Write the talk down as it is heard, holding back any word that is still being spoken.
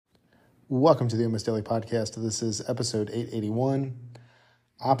Welcome to the Almost Daily Podcast. This is episode 881,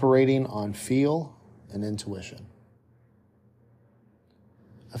 Operating on Feel and Intuition.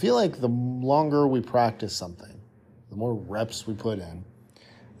 I feel like the longer we practice something, the more reps we put in,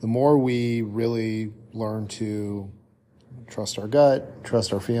 the more we really learn to trust our gut,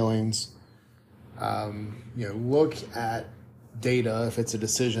 trust our feelings, look at data if it's a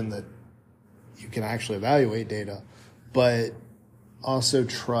decision that you can actually evaluate data, but also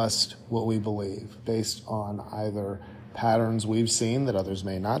trust what we believe based on either patterns we've seen that others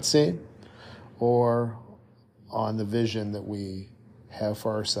may not see or on the vision that we have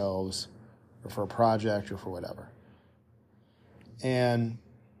for ourselves or for a project or for whatever. And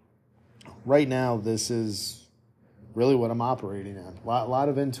right now, this is really what I'm operating in. A lot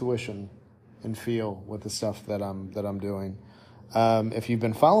of intuition and feel with the stuff that I'm doing. If you've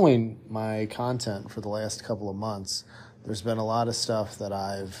been following my content for the last couple of months, there's been a lot of stuff that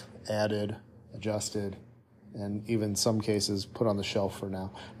I've added, adjusted, and even some cases put on the shelf for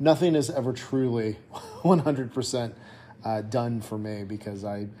now. Nothing is ever truly 100% done for me because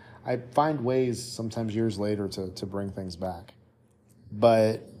I find ways sometimes years later to bring things back.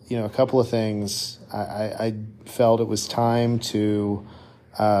 But, a couple of things, I felt it was time to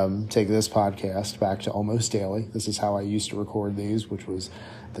take this podcast back to almost daily. This is how I used to record these, which was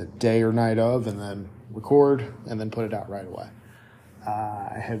the day or night of, and then record and then put it out right away.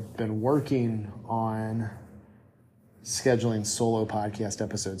 I have been working on scheduling solo podcast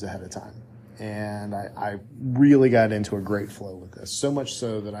episodes ahead of time. And I really got into a great flow with this. So much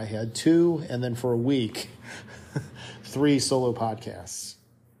so that I had 2, and then for a week, 3 solo podcasts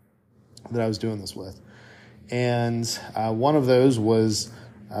that I was doing this with. And one of those was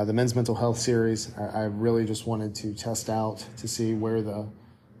the Men's Mental Health series. I really just wanted to test out to see where the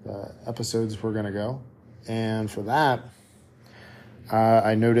episodes were going to go. And for that,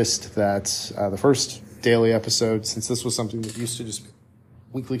 I noticed that the first daily episode, since this was something that used to just be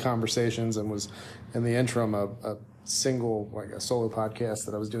weekly conversations and was in the interim a single, like a solo podcast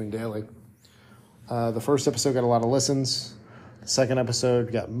that I was doing daily, the first episode got a lot of listens. The second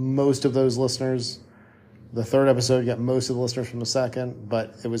episode got most of those listeners. The third episode got most of the listeners from the second,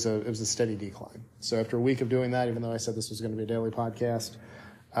 but it was a steady decline. So after a week of doing that, even though I said this was going to be a daily podcast,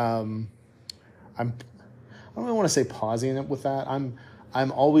 I don't really want to say pausing it with that.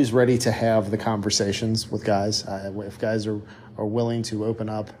 I'm always ready to have the conversations with guys. If guys are willing to open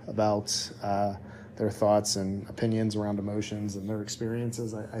up about their thoughts and opinions around emotions and their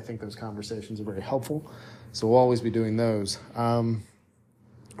experiences, I think those conversations are very helpful. So we'll always be doing those.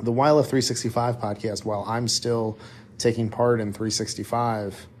 The YLF 365 podcast, while I'm still taking part in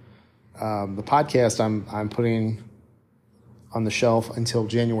 365, the podcast I'm putting on the shelf until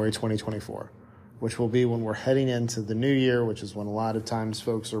January 2024, which will be when we're heading into the new year, which is when a lot of times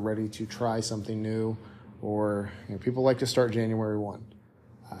folks are ready to try something new, or people like to start January 1.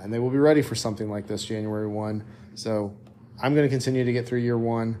 And they will be ready for something like this January 1. So I'm going to continue to get through year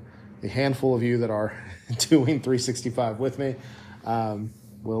 1. The handful of you that are doing 365 with me,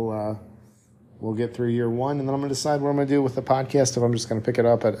 we'll get through year 1, and then I'm going to decide what I'm going to do with the podcast. If I'm just going to pick it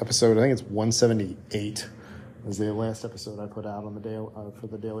up at episode, I think it's 178 was the last episode I put out on the day for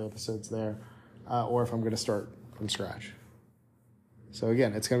the daily episodes there, or if I'm going to start from scratch. So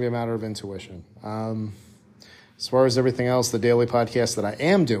again, it's going to be a matter of intuition. As far as everything else, the daily podcast that I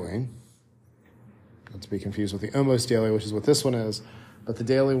am doing, not to be confused with the almost daily, which is what this one is, but the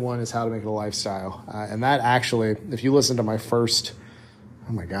daily one is how to make it a lifestyle. And that actually, if you listen to my first,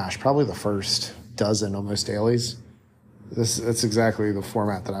 probably the first dozen almost dailies, that's exactly the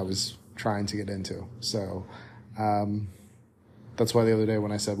format that I was trying to get into. So that's why the other day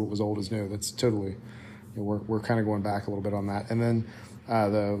when I said what was old is new, that's totally, we're kind of going back a little bit on that. And then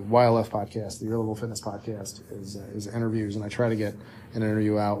the YLF podcast, the Your Level Fitness podcast, is interviews, and I try to get an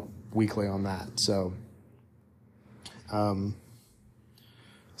interview out weekly on that. So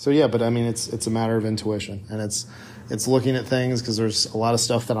yeah, but I mean, it's a matter of intuition, and it's looking at things, because there's a lot of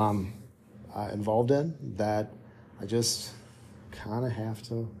stuff that I'm involved in that I just kind of have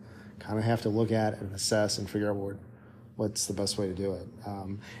to look at and assess and figure out what's the best way to do it.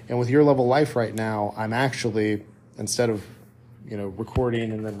 And with Your Level Life right now, I'm actually, instead of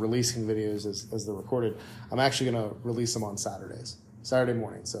recording and then releasing videos as they're recorded, I'm actually going to release them on Saturday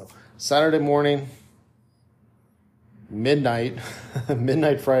morning. So Saturday morning, midnight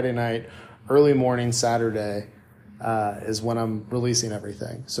Friday night, early morning Saturday is when I'm releasing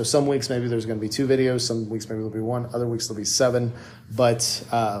everything. So some weeks maybe there's going to be 2 videos, some weeks maybe there'll be 1, other weeks there'll be 7. But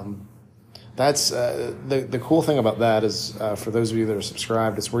that's the cool thing about that is for those of you that are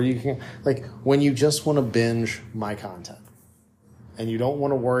subscribed, it's where you can, like, when you just want to binge my content, and you don't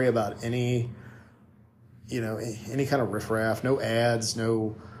want to worry about any kind of riffraff, no ads,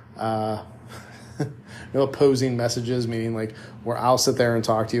 no no opposing messages, meaning like where I'll sit there and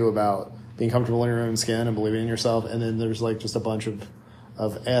talk to you about being comfortable in your own skin and believing in yourself, and then there's like just a bunch of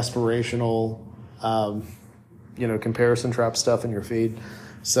aspirational, comparison trap stuff in your feed.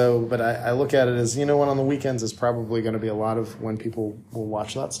 So, but I look at it as, what on the weekends is probably going to be a lot of when people will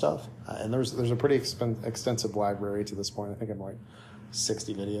watch that stuff. And there's a pretty extensive library to this point. I think I'm like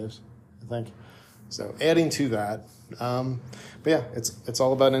 60 videos, I think. So adding to that, but yeah, it's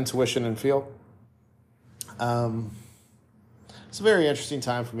all about intuition and feel. It's a very interesting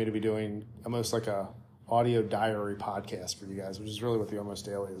time for me to be doing almost like a audio diary podcast for you guys, which is really what the Almost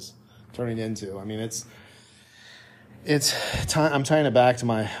Daily is turning into. I mean, it's time. I'm tying it back to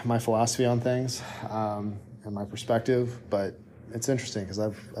my philosophy on things, and my perspective, but it's interesting because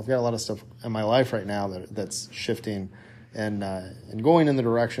I've got a lot of stuff in my life right now that's shifting and going in the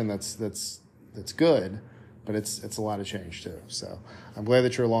direction that's good, but it's a lot of change too. So I'm glad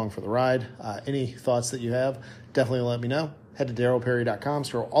that you're along for the ride. Any thoughts that you have, definitely let me know. Head to darylperry.com,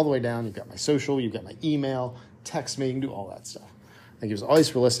 scroll all the way down. You've got my social, you've got my email, text me, you can do all that stuff. Thank you as always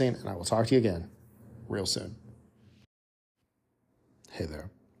for listening, and I will talk to you again real soon. Hey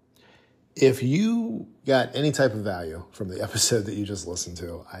there. If you got any type of value from the episode that you just listened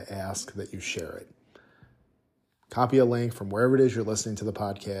to, I ask that you share it. Copy a link from wherever it is you're listening to the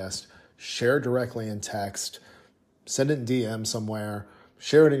podcast, share it directly in text, send it in DM somewhere,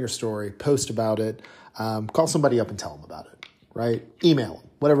 share it in your story, post about it, call somebody up and tell them about it, right? Email them,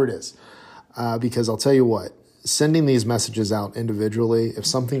 whatever it is. Because I'll tell you what, sending these messages out individually, if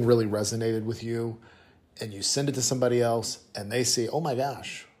something really resonated with you and you send it to somebody else and they see, oh my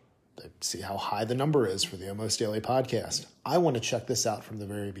gosh, they see how high the number is for the Almost Daily podcast. I want to check this out from the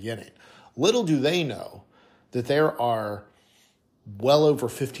very beginning. Little do they know that there are well over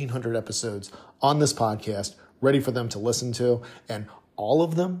 1,500 episodes on this podcast ready for them to listen to, and all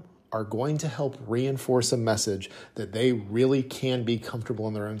of them are going to help reinforce a message that they really can be comfortable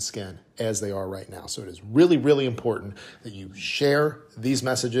in their own skin as they are right now. So it is really, really important that you share these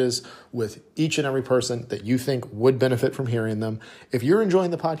messages with each and every person that you think would benefit from hearing them. If you're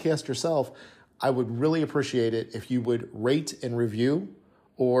enjoying the podcast yourself, I would really appreciate it if you would rate and review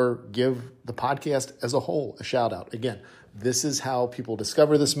or give the podcast as a whole a shout out. Again, this is how people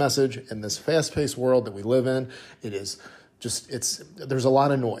discover this message in this fast-paced world that we live in. There's a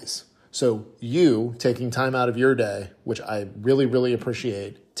lot of noise. So you taking time out of your day, which I really, really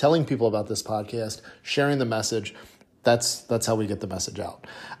appreciate, telling people about this podcast, sharing the message, that's how we get the message out.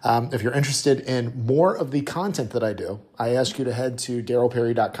 If you're interested in more of the content that I do, I ask you to head to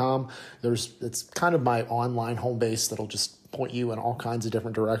darylperry.com. It's kind of my online home base that'll just point you in all kinds of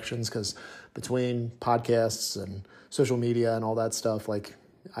different directions, because between podcasts and social media and all that stuff, like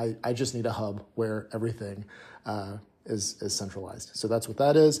I just need a hub where everything is centralized. So that's what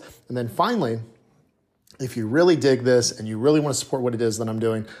that is. And then finally, if you really dig this and you really want to support what it is that I'm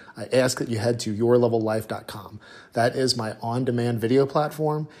doing, I ask that you head to yourlevellife.com. That is my on-demand video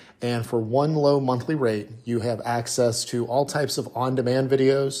platform. And for one low monthly rate, you have access to all types of on-demand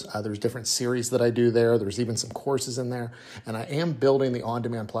videos. There's different series that I do there. There's even some courses in there. And I am building the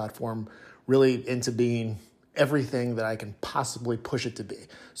on-demand platform really into being everything that I can possibly push it to be.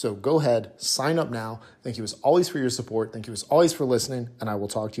 So go ahead, sign up now. Thank you as always for your support. Thank you as always for listening, and I will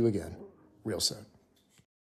talk to you again real soon.